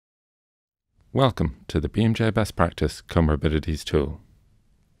Welcome to the BMJ Best Practice Comorbidities tool.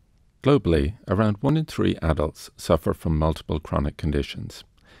 Globally, around 1 in 3 adults suffer from multiple chronic conditions.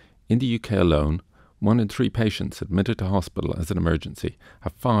 In the UK alone, 1 in 3 patients admitted to hospital as an emergency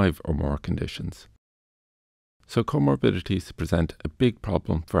have 5 or more conditions. So comorbidities present a big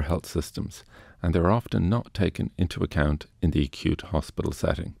problem for health systems, and they're often not taken into account in the acute hospital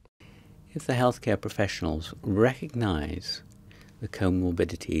setting. If the healthcare professionals recognise the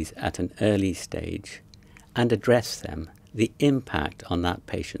comorbidities at an early stage and address them, the impact on that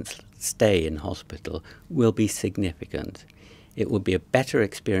patient's stay in hospital will be significant. It will be a better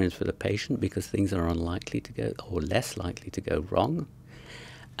experience for the patient because things are unlikely to go, or less likely to go wrong.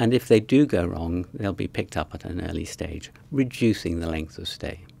 And if they do go wrong, they'll be picked up at an early stage, reducing the length of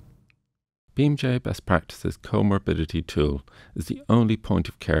stay. BMJ Best Practice's comorbidity tool is the only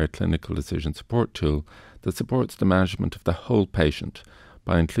point-of-care clinical decision support tool that supports the management of the whole patient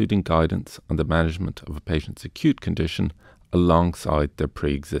by including guidance on the management of a patient's acute condition alongside their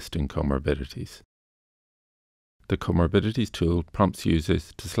pre-existing comorbidities. The comorbidities tool prompts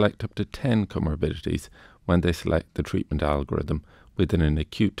users to select up to 10 comorbidities when they select the treatment algorithm within an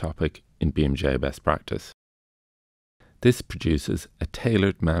acute topic in BMJ Best Practice. This produces a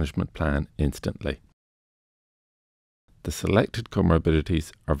tailored management plan instantly. The selected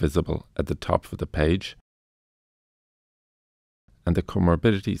comorbidities are visible at the top of the page, and the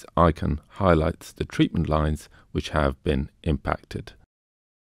comorbidities icon highlights the treatment lines which have been impacted.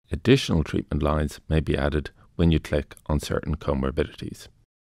 Additional treatment lines may be added when you click on certain comorbidities.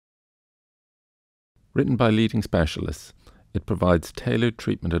 Written by leading specialists, it provides tailored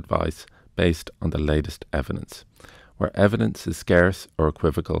treatment advice based on the latest evidence. Where evidence is scarce or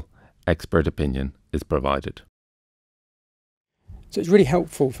equivocal, expert opinion is provided. So it's really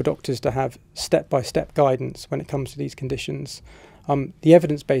helpful for doctors to have step-by-step guidance when it comes to these conditions. The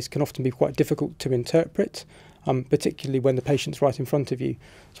evidence base can often be quite difficult to interpret, particularly when the patient's right in front of you.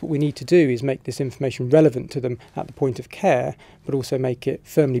 So what we need to do is make this information relevant to them at the point of care, but also make it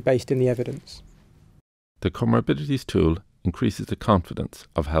firmly based in the evidence. The comorbidities tool increases the confidence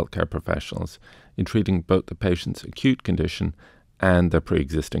of healthcare professionals in treating both the patient's acute condition and their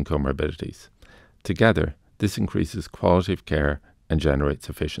pre-existing comorbidities. Together, this increases quality of care and generates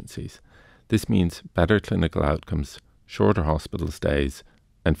efficiencies. This means better clinical outcomes, shorter hospital stays,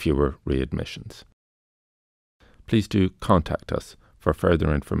 and fewer readmissions. Please do contact us for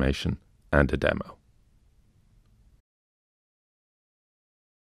further information and a demo.